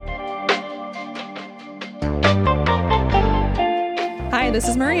Hi, this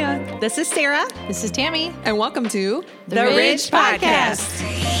is Maria. This is Sarah. This is Tammy. And welcome to The Ridge Podcast.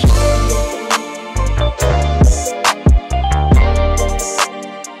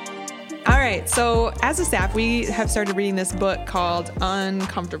 All right, so as a staff, we have started reading this book called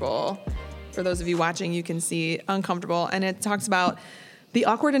Uncomfortable. For those of you watching, you can see Uncomfortable, and it talks about the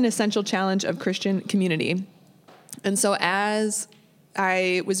awkward and essential challenge of Christian community. And so as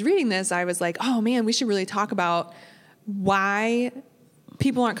I was reading this, I was like, oh man, we should really talk about why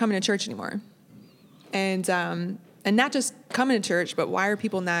people aren't coming to church anymore. And not just coming to church, but why are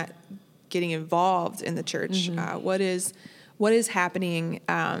people not getting involved in the church? What is happening?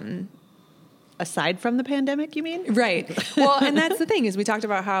 Aside from the pandemic, you mean? Right. Well, and that's the thing is we talked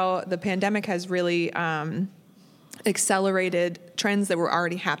about how the pandemic has really accelerated trends that were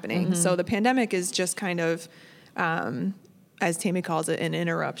already happening. So the pandemic is just kind of, as Tammy calls it, an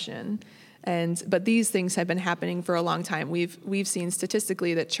interruption. But these things have been happening for a long time. We've seen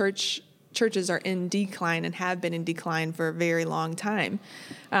statistically that churches are in decline and have been in decline for a very long time.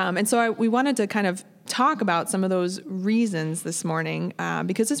 And so we wanted to kind of talk about some of those reasons this morning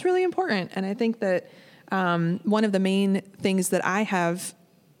because it's really important. And I think that one of the main things that I have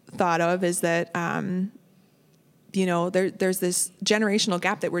thought of is that, there's this generational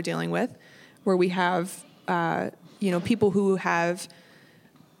gap that we're dealing with where we have, people who have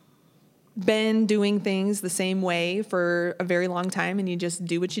been doing things the same way for a very long time and you just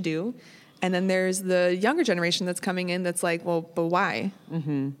do what you do. And then there's the younger generation that's coming in that's like, well, but why?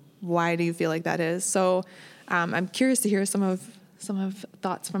 Why do you feel like that is? So I'm curious to hear some of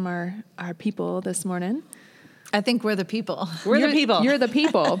thoughts from our people this morning. I think we're the people. You're the people. You're the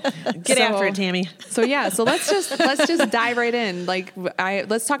people. Get after it, Tammy. So let's just dive right in.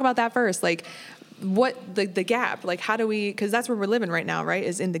 Let's talk about that first. Like, what the gap? Like, how do we? Because that's where we're living right now, right?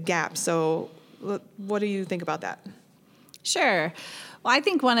 Is in the gap. So, what do you think about that? Sure. Well, I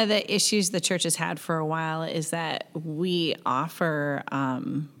think one of the issues the church has had for a while is that we offer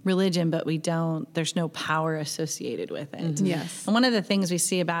religion, but there's no power associated with it. Yes. And one of the things we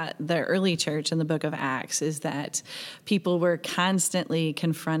see about the early church in the book of Acts is that people were constantly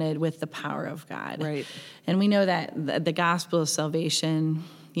confronted with the power of God. Right. And we know that the gospel of salvation,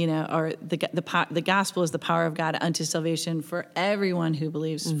 or the gospel is the power of God unto salvation for everyone who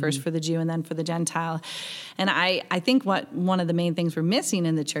believes, first for the Jew and then for the Gentile. And I think one of the main things we're missing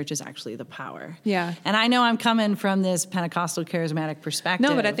in the church is actually the power. Yeah. And I know I'm coming from this Pentecostal charismatic perspective.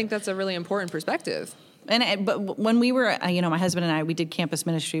 No, but I think that's a really important perspective. But when we were, my husband and I, we did campus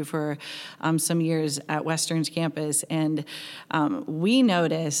ministry for some years at Western's campus, and we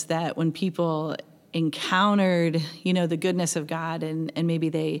noticed that when people encountered, the goodness of God and maybe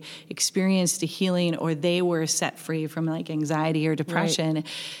they experienced a healing or they were set free from like anxiety or depression, right.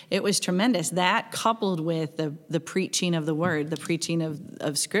 It was tremendous. That coupled with the preaching of the word, the preaching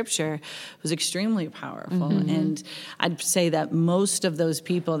of scripture was extremely powerful. And I'd say that most of those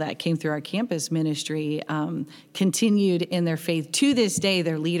people that came through our campus ministry continued in their faith. To this day,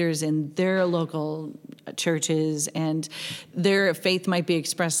 they're leaders in their local churches, and their faith might be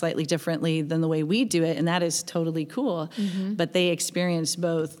expressed slightly differently than the way we do it, and that is totally cool. But they experienced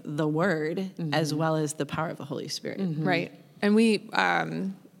both the word as well as the power of the Holy Spirit. Right. And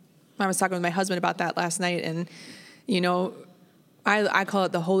I was talking with my husband about that last night, and I call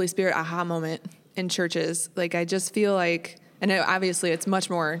it the Holy Spirit aha moment in churches. Like, I just feel like, and obviously it's much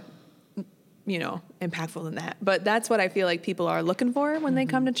more impactful than that. But that's what I feel like people are looking for when they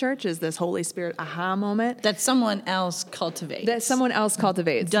come to church, is this Holy Spirit aha moment. That someone else cultivates. Does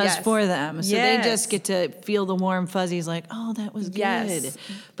for them. So they just get to feel the warm fuzzies like, oh, that was good. Yes.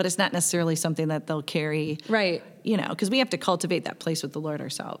 But it's not necessarily something that they'll carry. Right. Because we have to cultivate that place with the Lord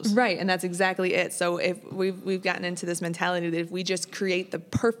ourselves. Right. And that's exactly it. So if we've gotten into this mentality that if we just create the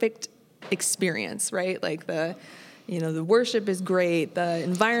perfect experience, right? Like the worship is great. The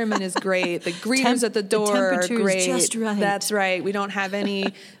environment is great. The greeters at the door are great. Just right. That's right. We don't have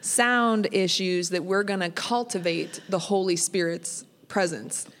any sound issues, that we're going to cultivate the Holy Spirit's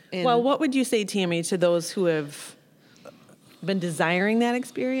presence. Well, what would you say, Tammy, to those who have been desiring that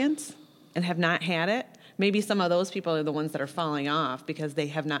experience and have not had it? Maybe some of those people are the ones that are falling off because they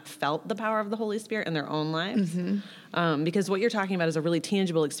have not felt the power of the Holy Spirit in their own lives. Because what you're talking about is a really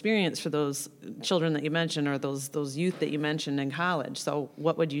tangible experience for those children that you mentioned, or those youth that you mentioned in college. So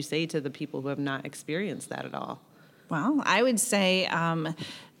what would you say to the people who have not experienced that at all? Well, I would say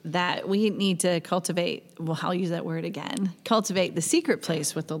that we need to cultivate, well, I'll use that word again, cultivate the secret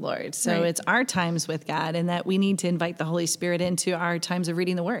place with the Lord. So Right. it's our times with God, and that we need to invite the Holy Spirit into our times of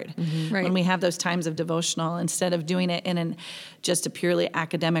reading the Word. Right. When we have those times of devotional, instead of doing it in just a purely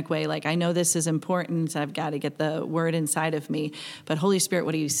academic way, like, I know this is important, I've got to get the Word inside of me, but Holy Spirit,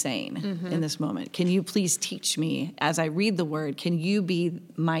 what are you saying in this moment? Can you please teach me as I read the Word? Can you be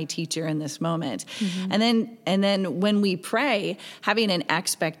my teacher in this moment? And then when we pray, having an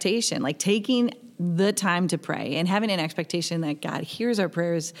expectation, like taking the time to pray and having an expectation that God hears our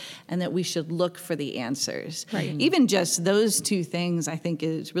prayers and that we should look for the answers. Right. Even just those two things, I think,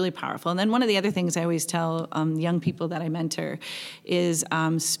 is really powerful. And then one of the other things I always tell young people that I mentor is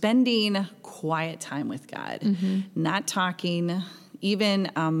spending quiet time with God, not talking, even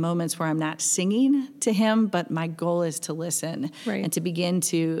moments where I'm not singing to him, but my goal is to listen Right. and to begin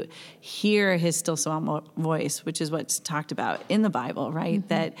to hear his still small voice, which is what's talked about in the Bible, right?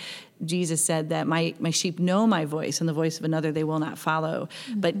 That Jesus said that my sheep know my voice, and the voice of another they will not follow.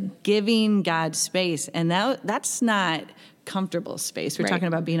 But giving God space, and that's not comfortable space. We're Right. talking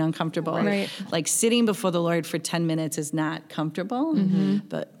about being uncomfortable. Right. Like sitting before the Lord for 10 minutes is not comfortable,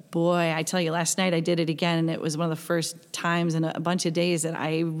 but boy, I tell you, last night I did it again, and it was one of the first times in a bunch of days that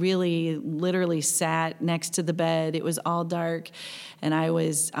I really literally sat next to the bed. It was all dark, and I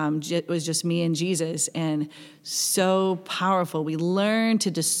was it was just me and Jesus, and so powerful. We learn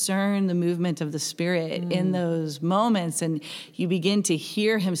to discern the movement of the Spirit in those moments, and you begin to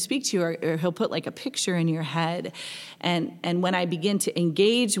hear him speak to you, or he'll put like a picture in your head. And when I begin to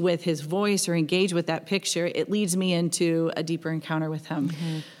engage with his voice or engage with that picture, it leads me into a deeper encounter with him.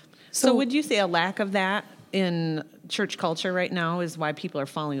 So would you say a lack of that in church culture right now is why people are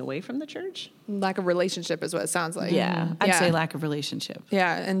falling away from the church? Lack of relationship is what it sounds like. Yeah, I'd say lack of relationship.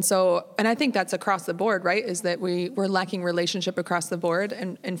 Yeah, and I think that's across the board, right? Is that we're lacking relationship across the board,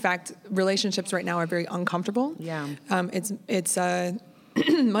 and in fact, relationships right now are very uncomfortable. Yeah. It's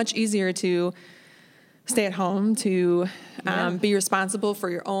much easier to stay at home, to be responsible for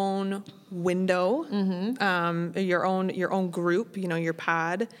your own window, your own group, your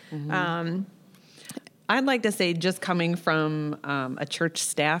pod. I'd like to say, just coming from a church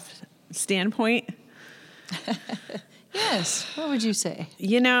staff standpoint, Yes. What would you say?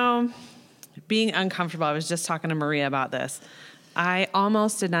 being uncomfortable. I was just talking to Maria about this. I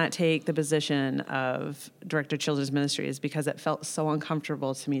almost did not take the position of director of children's ministries because it felt so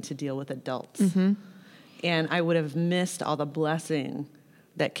uncomfortable to me to deal with adults. And I would have missed all the blessing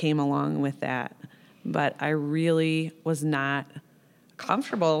that came along with that. But I really was not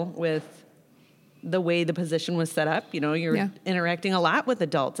comfortable with the way the position was set up. You're interacting a lot with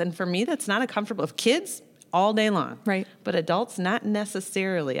adults. And for me, that's not a comfortable. If kids, all day long. Right. But adults, not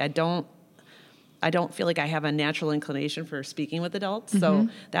necessarily. I don't feel like I have a natural inclination for speaking with adults. So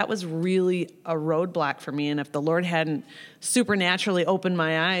that was really a roadblock for me. And if the Lord hadn't supernaturally opened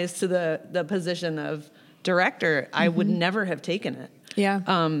my eyes to the position of director, I would never have taken it. Yeah.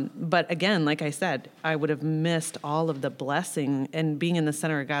 But again, like I said, I would have missed all of the blessing, and being in the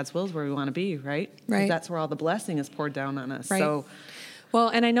center of God's will is where we want to be, right? 'Cause Right. that's where all the blessing is poured down on us. Right. So Well,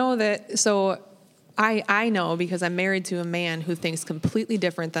 and I know that, so I know because I'm married to a man who thinks completely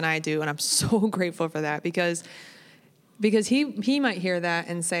different than I do, and I'm so grateful for that because he might hear that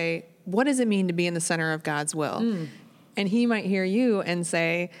and say, what does it mean to be in the center of God's will? And he might hear you and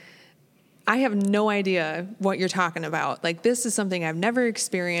say, I have no idea what you're talking about. Like, this is something I've never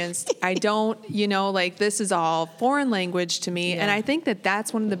experienced. I don't, this is all foreign language to me. Yeah. And I think that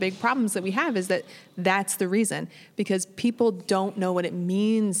that's one of the big problems that we have, is that that's the reason, because people don't know what it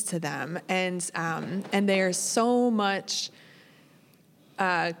means to them. And there's so much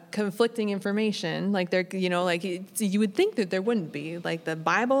conflicting information. Like, you would think that there wouldn't be. Like, the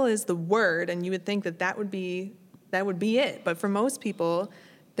Bible is the word, and you would think that would be it. But for most people,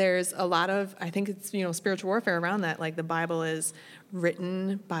 there's a lot of, I think it's, spiritual warfare around that. Like, the Bible is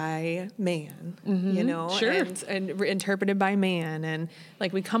written by man, Sure. and interpreted by man. And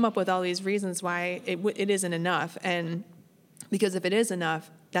like, we come up with all these reasons why it isn't enough. And because if it is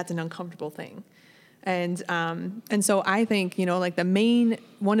enough, that's an uncomfortable thing. And so I think,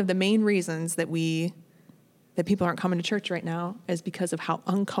 one of the main reasons that people aren't coming to church right now is because of how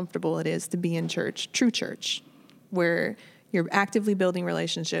uncomfortable it is to be in church, true church, where you're actively building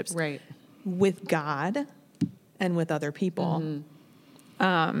relationships Right. with God and with other people.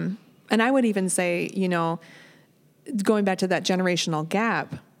 And I would even say, going back to that generational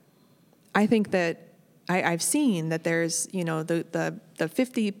gap, I think that I've seen that there's, the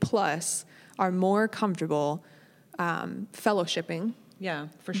 50 plus are more comfortable fellowshipping Yeah,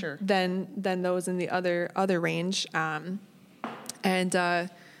 for sure. than those in the other range. And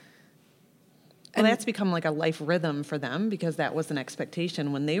Well, that's become like a life rhythm for them because that was an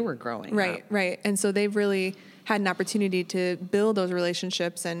expectation when they were growing up. Right. And so they've really had an opportunity to build those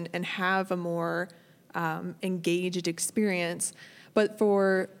relationships and have a more engaged experience. But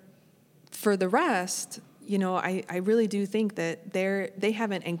for the rest, you know, I really do think that they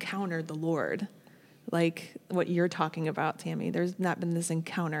haven't encountered the Lord like what you're talking about, Tammy. There's not been this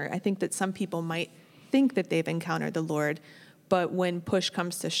encounter. I think that some people might think that they've encountered the Lord, but when push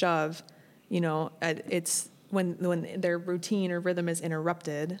comes to shove, you know, it's when their routine or rhythm is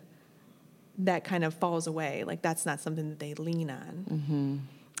interrupted, that kind of falls away. Like that's not something that they lean on. Mm-hmm.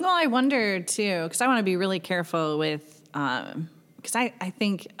 Well, I wonder too, because I want to be really careful with, because I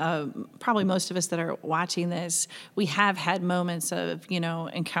think probably most of us that are watching this, we have had moments of, you know,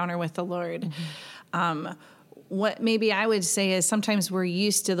 encounter with the Lord. Mm-hmm. What maybe I would say is sometimes we're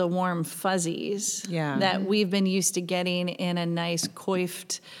used to the warm fuzzies that we've been used to getting in a nice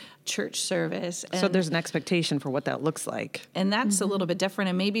coiffed church service. So there's an expectation for what that looks like. And that's a little bit different.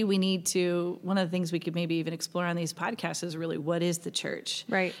 And maybe we need to, one of the things we could maybe even explore on these podcasts is really what is the church?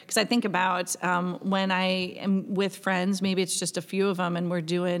 Right. Because I think about when I am with friends, maybe it's just a few of them and we're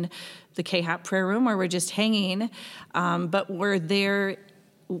doing the K-Hop prayer room or we're just hanging, but we're there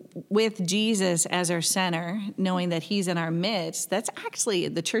with Jesus as our center, knowing that he's in our midst. That's actually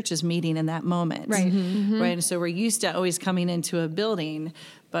the church's meeting in that moment. Right. Mm-hmm. Right. And so we're used to always coming into a building,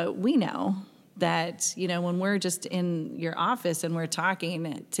 but we know that, you know, when we're just in your office and we're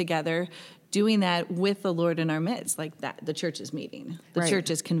talking together, doing that with the Lord in our midst, like that, the church is meeting, the church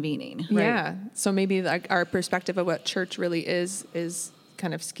is convening. Right? Yeah. So maybe like our perspective of what church really is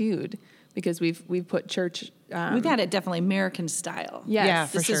kind of skewed because we've put church. We've had it definitely American style. Yes. Yeah,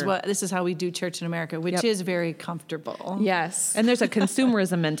 for sure. This is how we do church in America, which is very comfortable. Yes. And there's a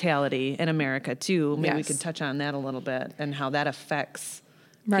consumerism mentality in America too. Maybe we Yes. could touch on that a little bit and how that affects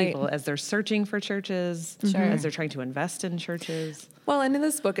Right. people as they're searching for churches, as they're trying to invest in churches. Well, and in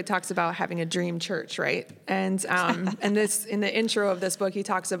this book, it talks about having a dream church, right? And this in the intro of this book, he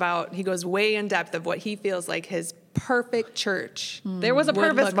goes way in depth of what he feels like his perfect church. There was a would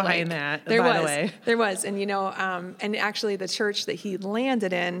purpose look behind like. that, There by was. the way. There was, and you know, and actually, the church that he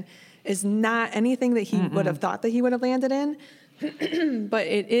landed in is not anything that he would have thought that he would have landed in. But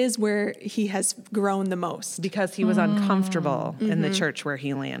it is where he has grown the most. Because he was uncomfortable in the church where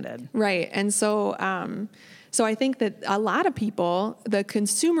he landed. Right. And so I think that a lot of people, the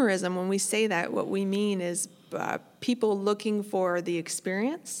consumerism, when we say that, what we mean is people looking for the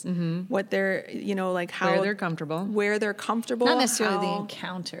experience, what they're, you know, like how Where they're comfortable. Not necessarily the how-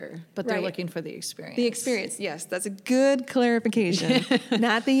 encounter, but they're Right. looking for the experience. The experience, yes, that's a good clarification.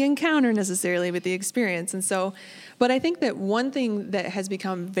 Not the encounter necessarily, but the experience. And so, but I think that one thing that has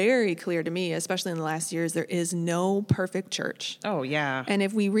become very clear to me, especially in the last years, there is no perfect church. Oh, yeah. And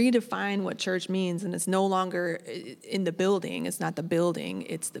if we redefine what church means, and it's no longer in the building, it's not the building,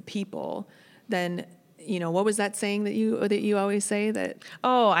 it's the people, then, you know, what was that saying that you always say that?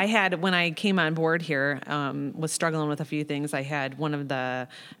 Oh, I had, when I came on board here, was struggling with a few things. I had one of the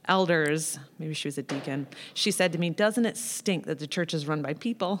elders, maybe she was a deacon, she said to me, doesn't it stink that the church is run by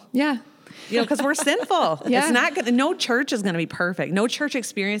people? Yeah. You know, because we're sinful. Yeah. It's not gonna, no church is going to be perfect. No church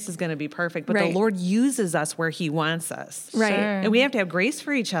experience is going to be perfect, but Right. the Lord uses us where he wants us. Right. Sure. And we have to have grace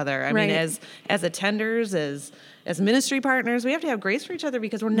for each other. I mean, Right. as attenders, as ministry partners, we have to have grace for each other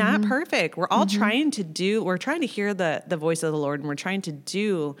because we're not perfect. We're all trying to hear the voice of the Lord, and we're trying to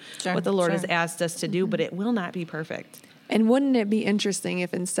do Sure, what the Lord sure. has asked us to do, but it will not be perfect. And wouldn't it be interesting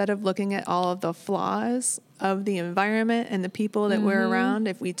if instead of looking at all of the flaws of the environment and the people that we're around,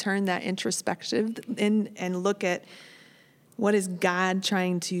 if we turn that introspective in and look at what is God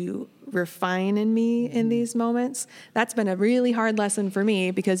trying to refine in me in these moments? That's been a really hard lesson for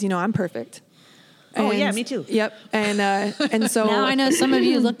me because, you know, I'm perfect. Oh, yeah, me too. Yep. And so Now I know some of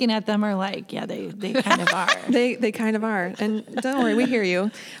you looking at them are like, yeah, they kind of are. they kind of are. And don't worry, we hear you.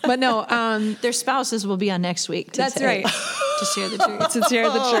 But no, Their spouses will be on next week. That's to right. To share the truth. to share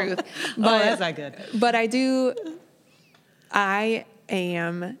the truth. But that's not good. But I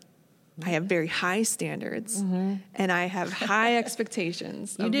have very high standards and I have high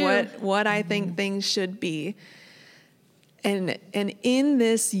expectations of do. what I think things should be. And in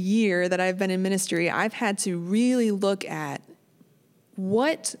this year that I've been in ministry, I've had to really look at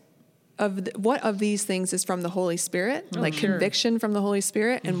what of these things is from the Holy Spirit, like conviction from the Holy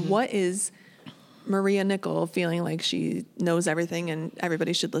Spirit, and what is Maria Nickel feeling like she knows everything and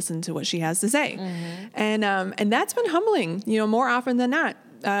everybody should listen to what she has to say. And that's been humbling, you know, more often than not.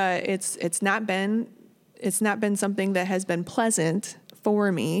 It's not been something that has been pleasant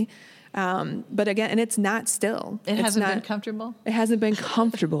for me. But again, and it's not still. It hasn't been comfortable. It hasn't been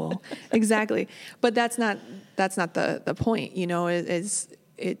comfortable. Exactly. But that's not the point,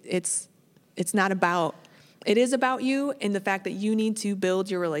 it's not about, it is about you and the fact that you need to build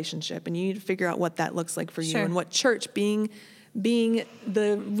your relationship and you need to figure out what that looks like for you, and what church being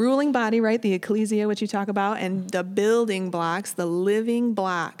the ruling body, right? The ecclesia, which you talk about, and the building blocks, the living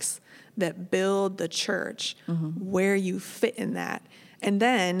blocks that build the church, where you fit in that. And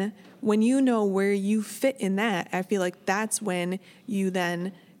then when you know where you fit in that, I feel like that's when you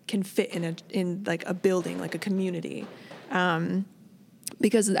then can fit in like a building, like a community.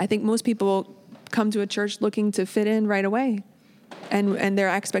 Because I think most people come to a church looking to fit in right away. And their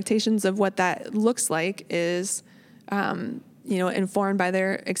expectations of what that looks like is, informed by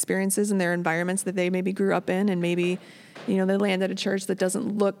their experiences and their environments that they maybe grew up in. And maybe, they land at a church that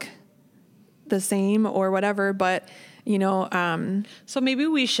doesn't look the same or whatever. But, so maybe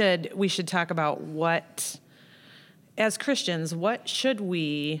we should talk about what, as Christians, what should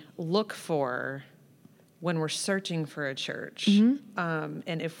we look for when we're searching for a church? And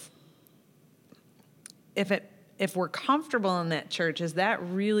if we're comfortable in that church, is that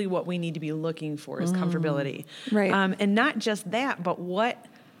really what we need to be looking for, is comfortability? Right. And not just that, but what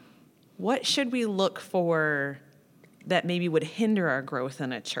should we look for that maybe would hinder our growth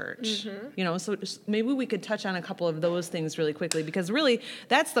in a church? So just maybe we could touch on a couple of those things really quickly, because really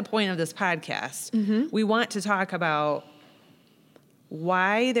that's the point of this podcast. We want to talk about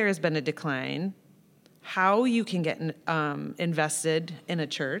why there has been a decline, how you can get invested in a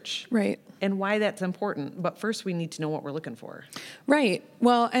church, right, and why that's important. But first, we need to know what we're looking for. Right.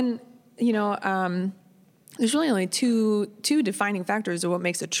 Well, and there's really only two defining factors of what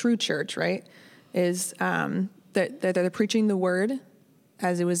makes a true church, right? Is that they're preaching the word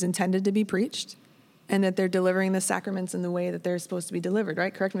as it was intended to be preached, and that they're delivering the sacraments in the way that they're supposed to be delivered,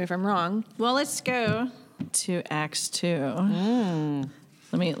 right? Correct me if I'm wrong. Well, let's go to Acts 2.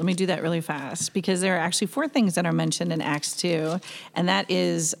 Let me do that really fast, because there are actually 4 things that are mentioned in Acts 2, and that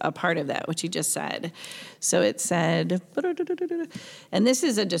is a part of that, what you just said. So it said, and this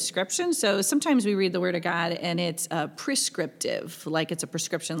is a description. So sometimes we read the Word of God and it's prescriptive, like it's a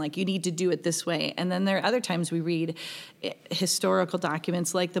prescription, like you need to do it this way. And then there are other times we read historical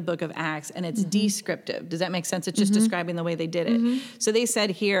documents like the book of Acts, and it's descriptive. Does that make sense? It's just describing the way they did it. So they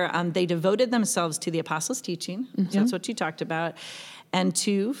said here, they devoted themselves to the apostles' teaching. So that's what you talked about. And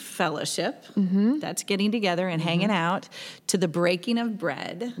to fellowship, that's getting together and hanging out, to the breaking of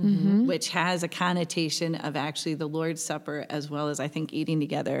bread, which has a connotation of actually the Lord's Supper, as well as, I think, eating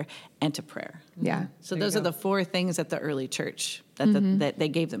together, and to prayer. Yeah. So those are the 4 things that the early church, that they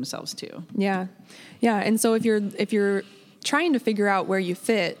gave themselves to. Yeah. Yeah. And so if you're trying to figure out where you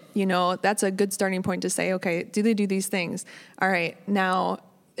fit, that's a good starting point to say, okay, do they do these things? All right. Now,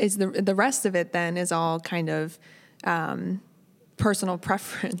 is the rest of it then is all kind of personal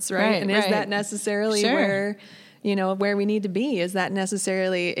preference, right? And is that necessarily where we need to be? Is that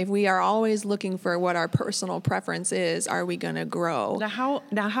necessarily, if we are always looking for what our personal preference is, are we going to grow? Now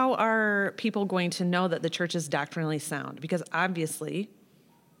how are people going to know that the church is doctrinally sound? Because obviously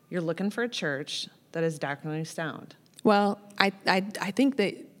you're looking for a church that is doctrinally sound. Well, I think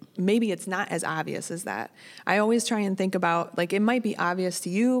that maybe it's not as obvious as that. I always try and think about, like, it might be obvious to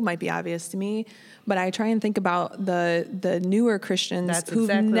you, might be obvious to me, but I try and think about the newer Christians who've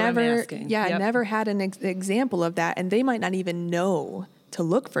never had an example of that, and they might not even know to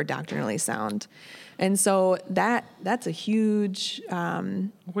look for doctrinally sound. And so that's a huge...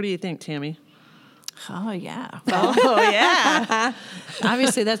 What do you think, Tammy? Oh, yeah. Well, yeah.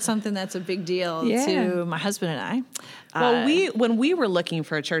 Obviously, that's something that's a big deal to my husband and I. Well, when we were looking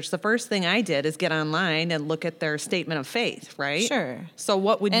for a church, the first thing I did is get online and look at their statement of faith, right? Sure. So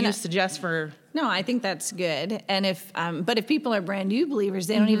what would you suggest for... No, I think that's good. And if people are brand new believers,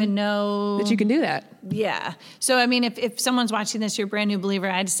 they don't even know... that you can do that. Yeah. So, I mean, if someone's watching this, you're a brand new believer,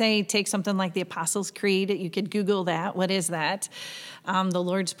 I'd say take something like the Apostles' Creed. You could Google that. What is that? The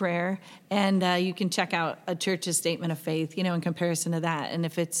Lord's Prayer. And you can check out a church's statement of faith, in comparison to that. And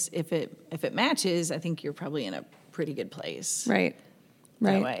if it matches, I think you're probably in a pretty good place. Right.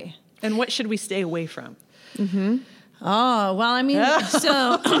 That way. And what should we stay away from? Oh, well, I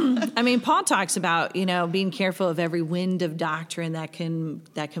mean, Paul talks about, being careful of every wind of doctrine that can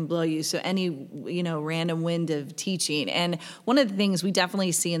blow you. So any, random wind of teaching. And one of the things we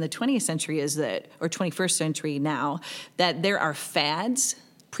definitely see in the 20th century or 21st century now, that there are fads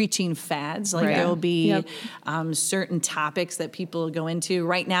preaching fads. Like Right. there'll be Yep. certain topics that people go into.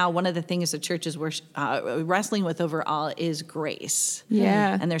 Right now, one of the things the church is wrestling with overall is grace.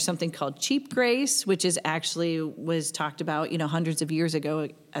 Yeah. And there's something called cheap grace, which is actually was talked about, hundreds of years ago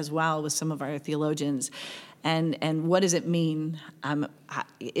as well with some of our theologians. And what does it mean?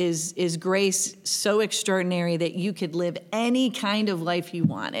 Is grace so extraordinary that you could live any kind of life you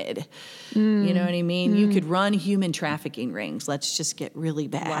wanted? You know what I mean? You could run human trafficking rings. Let's just get really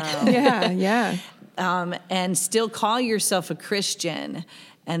bad. Yeah. And still call yourself a Christian,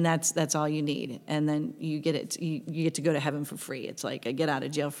 and that's all you need. And then you get it. You get to go to heaven for free. It's like a get out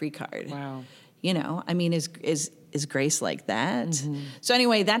of jail free card. Wow. I mean, is grace like that? So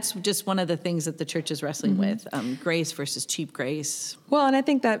anyway, that's just one of the things that the church is wrestling with: grace versus cheap grace. Well, and I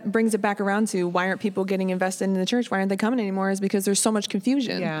think that brings it back around to why aren't people getting invested in the church? Why aren't they coming anymore? Is because there's so much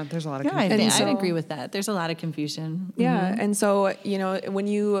confusion. Yeah, there's a lot of Yeah, confusion. so- I'd agree with that. There's a lot of confusion. Yeah. And so, when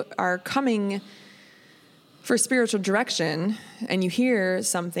you are coming for spiritual direction and you hear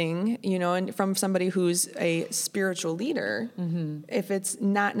something, and from somebody who's a spiritual leader, if it's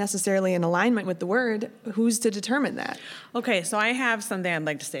not necessarily in alignment with the word, who's to determine that? Okay, so I have something I'd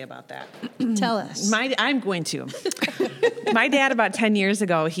like to say about that. Tell us. I'm going to. My dad, about 10 years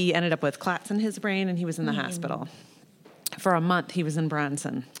ago, he ended up with clots in his brain, and he was in the hospital. For a month, he was in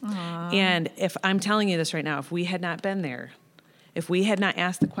Bronson. And if I'm telling you this right now, if we had not been there, if we had not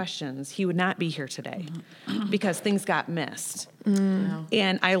asked the questions, he would not be here today because things got missed.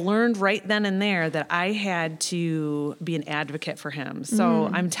 And I learned right then and there that I had to be an advocate for him. So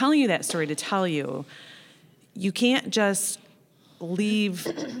I'm telling you that story to tell you, you can't just leave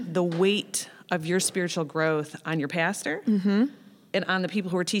the weight of your spiritual growth on your pastor and on the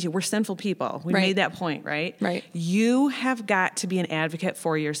people who are teaching. We're sinful people. We Right. made that point, right? Right. You have got to be an advocate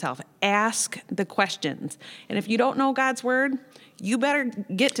for yourself. Ask the questions. And if you don't know God's word, you better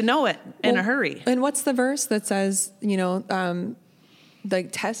get to know it in a hurry. And what's the verse that says, like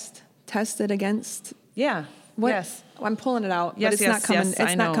test it against? Yeah. What? Yes. I'm pulling it out, Yes, but it's yes, not coming. yes, I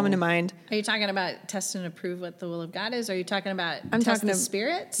it's not coming know. to mind. Are you talking about test and approve what the will of God is? Or are you talking about I'm test talking the to-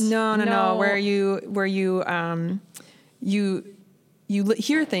 spirits? No. No. Where you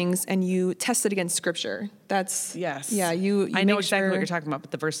hear things and you test it against Scripture. That's Yes. Yeah, you I know make exactly what sure- you're talking about,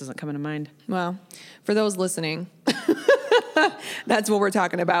 but the verse isn't coming to mind. Well, for those listening, that's what we're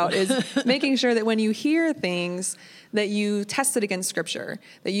talking about, is making sure that when you hear things that you test it against Scripture,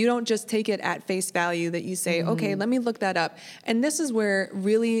 that you don't just take it at face value, that you say, okay, let me look that up. And this is where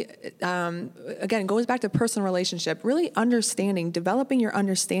really, again, goes back to personal relationship, really developing your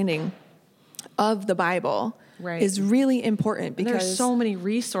understanding of the Bible Right. is really important And because there's so many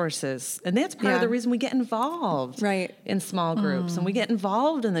resources. And that's part of Yeah. the reason we get involved Right. in small groups. And we get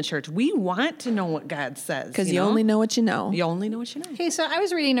involved in the church. We want to know what God says. because you only know what you know. You only know what you know. Okay, so I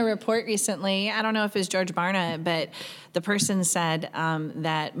was reading a report recently. I don't know if it was George Barna, but the person said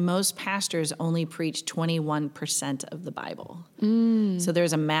that most pastors only preach 21% of the Bible. So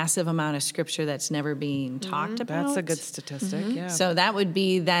there's a massive amount of scripture that's never being talked about. That's a good statistic. Yeah. So that would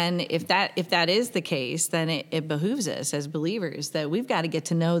be then, if that is the case, then it behooves us as believers that we've got to get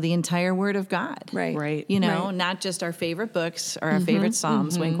to know the entire Word of God. Right. Right. Right. Not just our favorite books or our favorite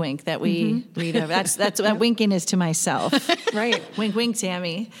Psalms, wink, wink, that we read over. That's what winking is to myself. Right. Wink, wink,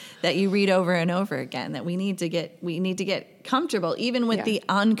 Tammy, that you read over and over again, that we need to get comfortable, even with Yeah. the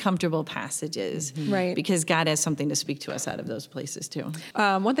uncomfortable passages. Right. Because God has something to speak to us out of those places too.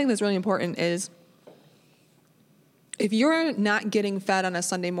 One thing that's really important is if you're not getting fed on a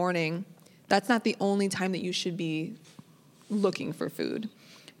Sunday morning, that's not the only time that you should be looking for food.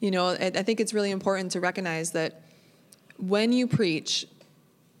 I think it's really important to recognize that when you preach,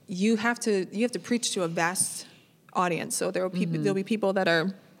 you have to preach to a vast audience. So there'll be people that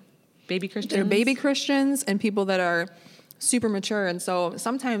are Baby Christians. they're baby Christians and people that are super mature. And so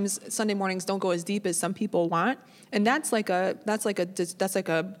sometimes Sunday mornings don't go as deep as some people want. And that's like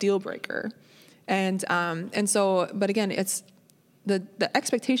a deal breaker. And so, but again, it's the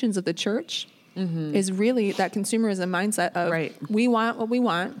expectations of the church is really that consumerism mindset of Right. we want what we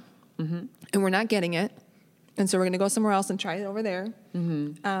want and we're not getting it. And so we're going to go somewhere else and try it over there.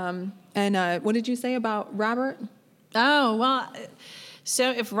 And what did you say about Robert? Oh, well,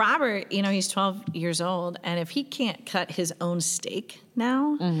 so if Robert, he's 12 years old, and if he can't cut his own steak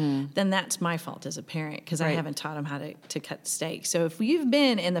now, then that's my fault as a parent because I Right. haven't taught him how to cut steak. So if you've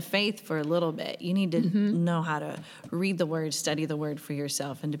been in the faith for a little bit, you need to know how to read the Word, study the Word for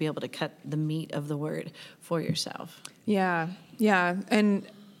yourself, and to be able to cut the meat of the Word for yourself. Yeah. And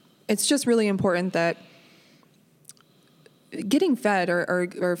it's just really important that getting fed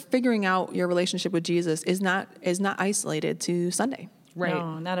or figuring out your relationship with Jesus is not isolated to Sunday. Right.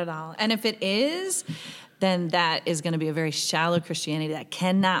 No, not at all. And if it is, then that is going to be a very shallow Christianity that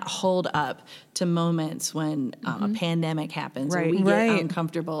cannot hold up to moments when a pandemic happens, or Right. we get Right.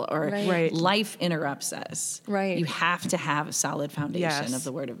 uncomfortable, or Right. life interrupts us. Right. You have to have a solid foundation Yes. of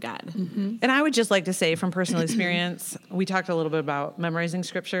the Word of God. And I would just like to say from personal experience, we talked a little bit about memorizing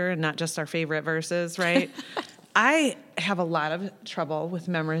scripture and not just our favorite verses, right? I have a lot of trouble with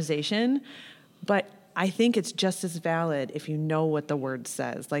memorization, but I think it's just as valid if you know what the word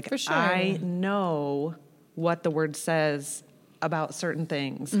says. Like, For sure. I know what the word says about certain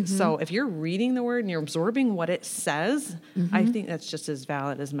things. So if you're reading the word and you're absorbing what it says, I think that's just as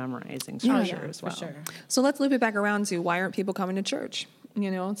valid as memorizing scripture as well. For sure. So let's loop it back around to why aren't people coming to church?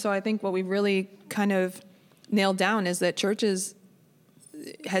 So I think what we really kind of nailed down is that churches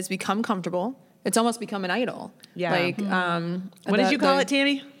has become comfortable. It's almost become an idol. Yeah. Like, What did you call it,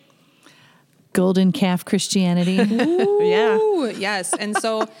 Tammy? Golden calf Christianity. Yeah. Ooh, yes. And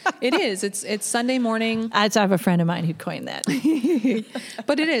so it is. It's Sunday morning. I have a friend of mine who coined that.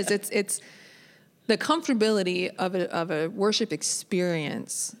 But it is. It's the comfortability of a worship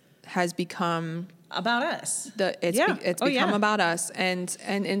experience has become About us. it's Yeah. it's Oh, become yeah. about us, and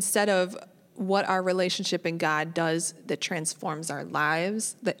instead of what our relationship in God does that transforms our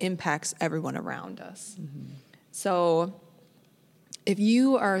lives, that impacts everyone around us. So if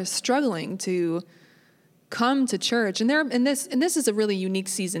you are struggling to come to church, and this is a really unique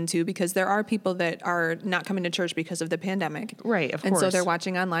season too, because there are people that are not coming to church because of the pandemic. Right, of And so course. they're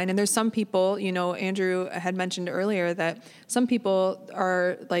watching online, and there's some people, Andrew had mentioned earlier that some people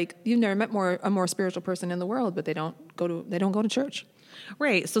are like, you've never met a more spiritual person in the world, but they don't go to church.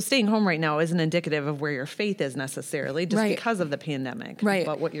 Right. So staying home right now isn't indicative of where your faith is necessarily, just Right. because of the pandemic. Right.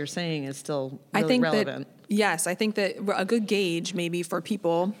 But what you're saying is still really I think relevant. I think that a good gauge maybe for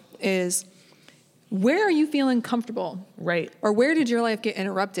people is, where are you feeling comfortable? Right. Or where did your life get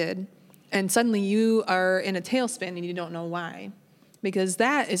interrupted and suddenly you are in a tailspin and you don't know why? Because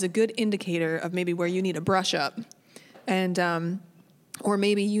that is a good indicator of maybe where you need to brush up, and or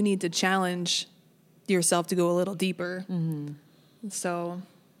maybe you need to challenge yourself to go a little deeper. So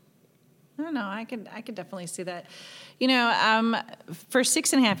I don't know. I could definitely see that. For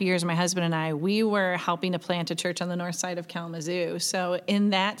 6.5 years, my husband and I, we were helping to plant a church on the north side of Kalamazoo. So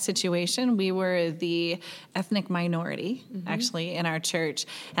in that situation, we were the ethnic minority, actually, in our church.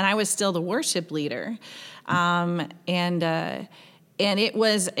 And I was still the worship leader. And it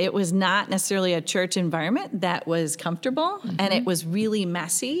was not necessarily a church environment that was comfortable, and it was really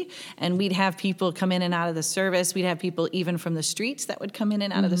messy. And we'd have people come in and out of the service. We'd have people even from the streets that would come in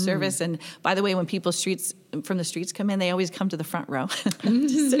and out of the service. And by the way, when people from the streets come in, they always come to the front row.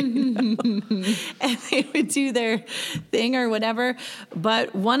 Just so you know. And they would do their thing or whatever.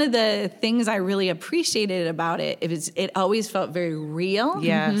 But one of the things I really appreciated about it is it always felt very real,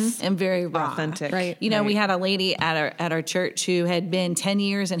 Yes. and very raw. Authentic. Right. We had a lady at our church who had been 10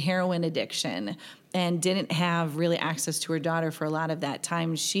 years in heroin addiction and didn't have really access to her daughter for a lot of that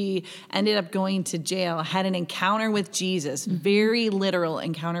time. She ended up going to jail, had an encounter with Jesus, very literal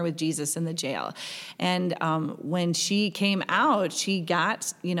encounter with Jesus in the jail. And when she came out, she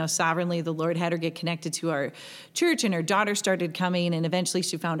got, sovereignly, the Lord had her get connected to our church, and her daughter started coming, and eventually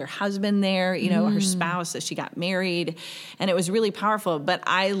she found her husband there, her spouse, as she got married. And it was really powerful. But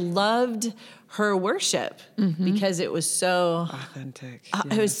I loved her worship because it was so Authentic.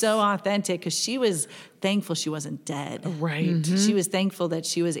 it was so authentic, because she was thankful she wasn't dead. Right. She was thankful that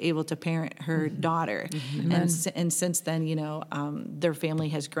she was able to parent her daughter. And since then, their family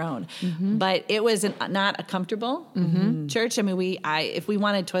has grown. But it was not a comfortable church. I mean, if we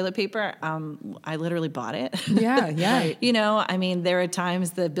wanted toilet paper, I literally bought it. yeah. There are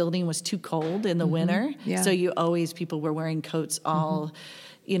times the building was too cold in the winter. Yeah. So people were wearing coats all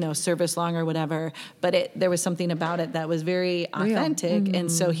service long or whatever, but there was something about it that was very authentic.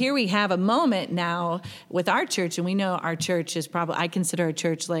 And so here we have a moment now with our church, and we know our church is I consider our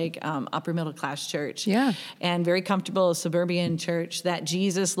church like upper middle class church. Yeah. And very comfortable suburban church, that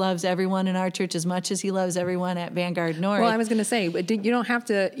Jesus loves everyone in our church as much as he loves everyone at Vanguard North. Well, I was going to say, you don't have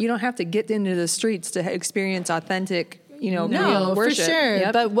to get into the streets to experience authentic, real worship. For sure.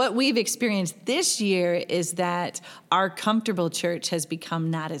 Yep. But what we've experienced this year is that our comfortable church has become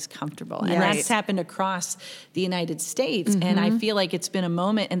not as comfortable. And Right. that's happened across the United States. And I feel like it's been a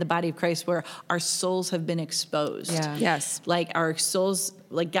moment in the body of Christ where our souls have been exposed. Yeah. Yes. Like our souls,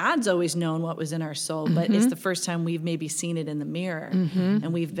 like God's always known what was in our soul, but it's the first time we've maybe seen it in the mirror.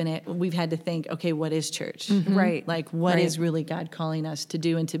 And we've had to think, okay, what is church? Right. Like what Right. is really God calling us to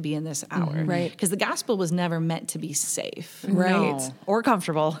do and to be in this hour? Right. Because the gospel was never meant to be safe. Right. No. Or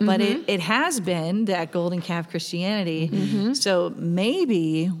comfortable. But it has been that golden calf Christianity Christianity. So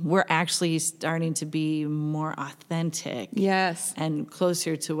maybe we're actually starting to be more authentic. Yes. And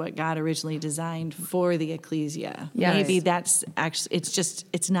closer to what God originally designed for the ecclesia. Yes. Maybe that's actually,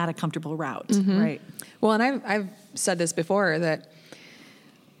 it's not a comfortable route. Right. Well, and I've said this before, that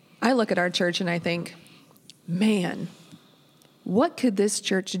I look at our church and I think, man, what could this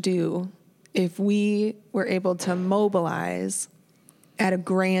church do if we were able to mobilize at a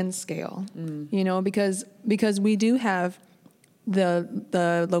grand scale? You know, because we do have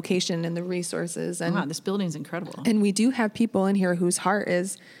the location and the resources, and Wow, this building's incredible. and we do have people in here whose heart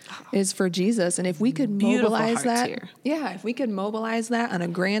is for Jesus. And if we could Beautiful mobilize hearts that, here. if we could mobilize that on a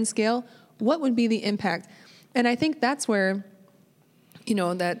grand scale, what would be the impact? And I think that's where, you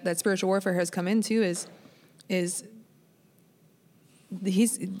know, that spiritual warfare has come into is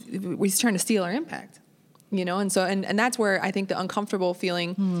he's trying to steal our impact, you know? And so, and that's where I think the uncomfortable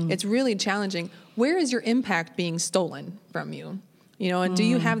feeling, it's really challenging. Where is your impact being stolen from you? You know, and do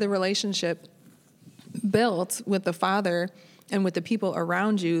you have the relationship built with the Father and with the people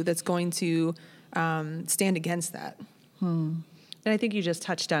around you that's going to stand against that? And I think you just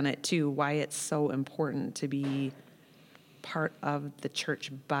touched on it too, why it's so important to be part of the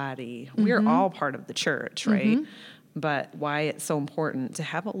church body. We're all part of the church, right? But why it's so important to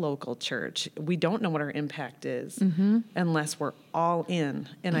have a local church. We don't know what our impact is unless we're all in.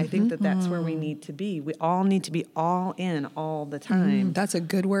 And I think that's where we need to be. We all need to be all in all the time. That's a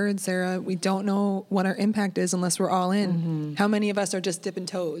good word, Sarah. We don't know what our impact is unless we're all in. How many of us are just dipping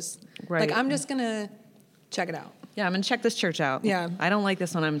toes? Right. Like, I'm just going to check it out. Yeah, I'm going to check this church out. Yeah. I don't like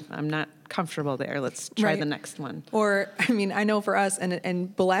this one. I'm not comfortable there. Let's try Right. the next one. Or, I mean, I know for us,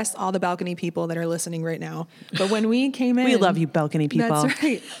 and bless all the balcony people that are listening right now, but when we came in... We love you, balcony people. That's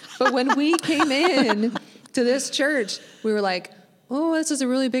right. But when we came in to this church, we were like, oh, this is a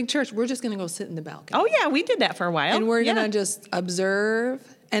really big church. We're just going to go sit in the balcony. Oh, yeah, we did that for a while. And we're Yeah. going to just observe.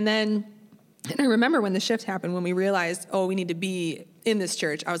 And I remember when the shift happened, when we realized, oh, we need to be in this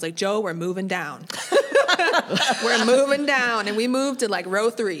church. I was like, Joe, we're moving down. We're moving down. And we moved to like row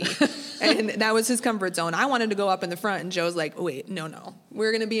 3. And that was his comfort zone. I wanted to go up in the front. And Joe's like, wait, no.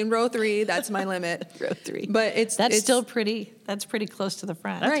 We're going to be in row 3. That's my limit. Row 3. But That's it's still pretty close to the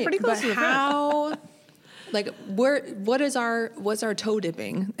front. That's pretty close but to the front. how, like, what's our toe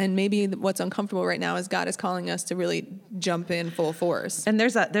dipping? And maybe what's uncomfortable right now is God is calling us to really jump in full force. And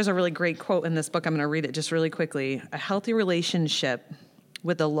there's a really great quote in this book. I'm going to read it just really quickly. A healthy relationship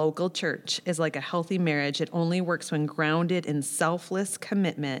with a local church is like a healthy marriage. It only works when grounded in selfless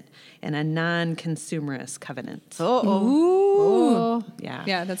commitment and a non-consumerist covenant. Oh. Yeah.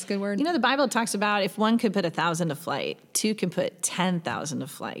 Yeah, that's a good word. You know, the Bible talks about if one could put 1,000 to flight, 2 can put 10,000 to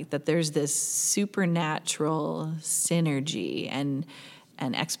flight, that there's this supernatural synergy and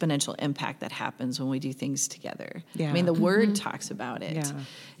exponential impact that happens when we do things together. Yeah. I mean, the Word talks about it. Yeah.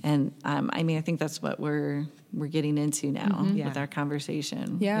 And I mean, I think that's what we're getting into now Yeah. with our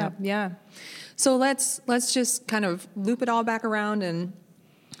conversation. Yeah, Yep. yeah. So let's just kind of loop it all back around, and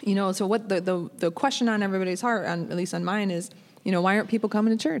you know, so what the question on everybody's heart, at least on mine, is, you know, why aren't people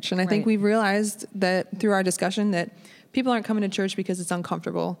coming to church? And I think Right. we've realized that through our discussion that people aren't coming to church because it's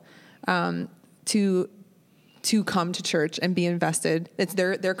uncomfortable to come to church and be invested. It's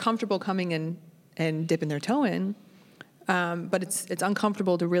they're comfortable coming and dipping their toe in, but it's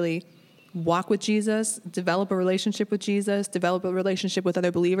uncomfortable to really walk with Jesus, develop a relationship with Jesus, develop a relationship with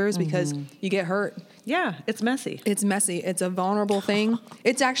other believers, because you get hurt. Yeah, it's messy. It's messy. It's a vulnerable thing.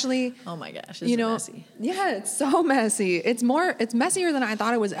 It's actually, Oh my gosh, you know, messy. yeah, it's so messy. It's messier than I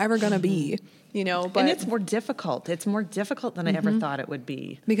thought it was ever going to be, you know, but And it's more difficult. It's more difficult than I ever thought it would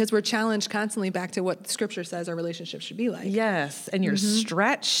be. because we're challenged constantly back to what Scripture says our relationship should be like. Yes, and you're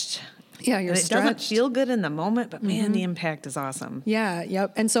stretched. Yeah, you're And it doesn't stretched. feel good in the moment, but man, the impact is awesome. Yeah,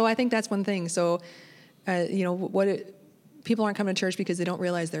 yep. And so I think that's one thing. So, you know, people aren't coming to church because they don't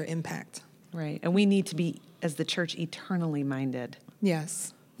realize their impact. Right. And we need to be, as the church, eternally minded.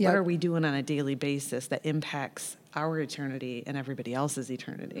 Yes. What Yep. are we doing on a daily basis that impacts our eternity and everybody else's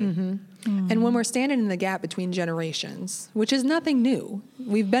eternity? And when we're standing in the gap between generations, which is nothing new,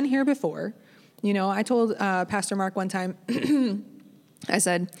 we've been here before. You know, I told Pastor Mark one time, I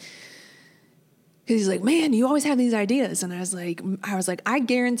said, because he's like, man, you always have these ideas. And I was like, I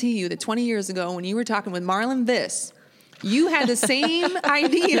guarantee you that 20 years ago when you were talking with Marlon Viss, you had the same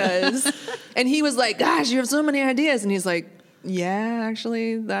ideas. And he was like, gosh, you have so many ideas. And he's like, yeah,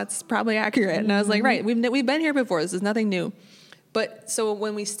 actually, that's probably accurate. And I was like, right, we've been here before. This is nothing new. But so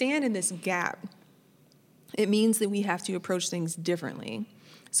when we stand in this gap, it means that we have to approach things differently.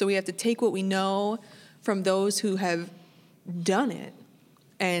 So we have to take what we know from those who have done it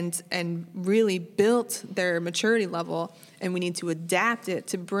and really built their maturity level, and we need to adapt it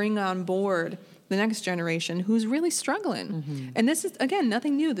to bring on board the next generation who's really struggling. And this is, again,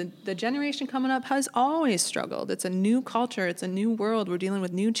 nothing new. The generation coming up has always struggled. It's a new culture. It's a new world. We're dealing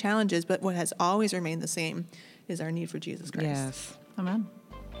with new challenges, but what has always remained the same is our need for Jesus Christ. Yes. Amen.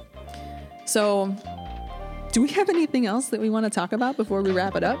 So, do we have anything else that we want to talk about before we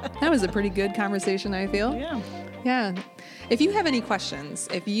wrap it up? That was a pretty good conversation, I feel. Yeah. Yeah. If you have any questions,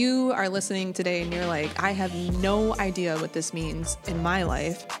 if you are listening today and you're like, I have no idea what this means in my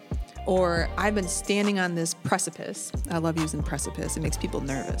life, or I've been standing on this precipice. I love using precipice. It makes people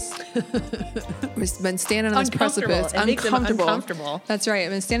nervous. We've been standing on this precipice. It makes them uncomfortable. That's right.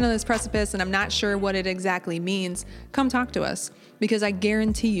 I've been standing on this precipice and I'm not sure what it exactly means. Come talk to us, because I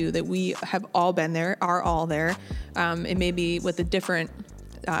guarantee you that we have all been there, are all there. It may be with a different,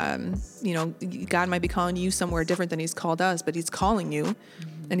 God might be calling you somewhere different than he's called us, but he's calling you.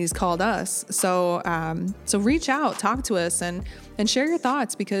 And he's called us. So reach out, talk to us, and share your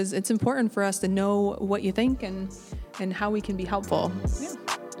thoughts, because it's important for us to know what you think and how we can be helpful. Yeah.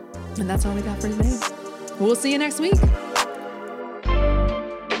 And that's all we got for today. We'll see you next week.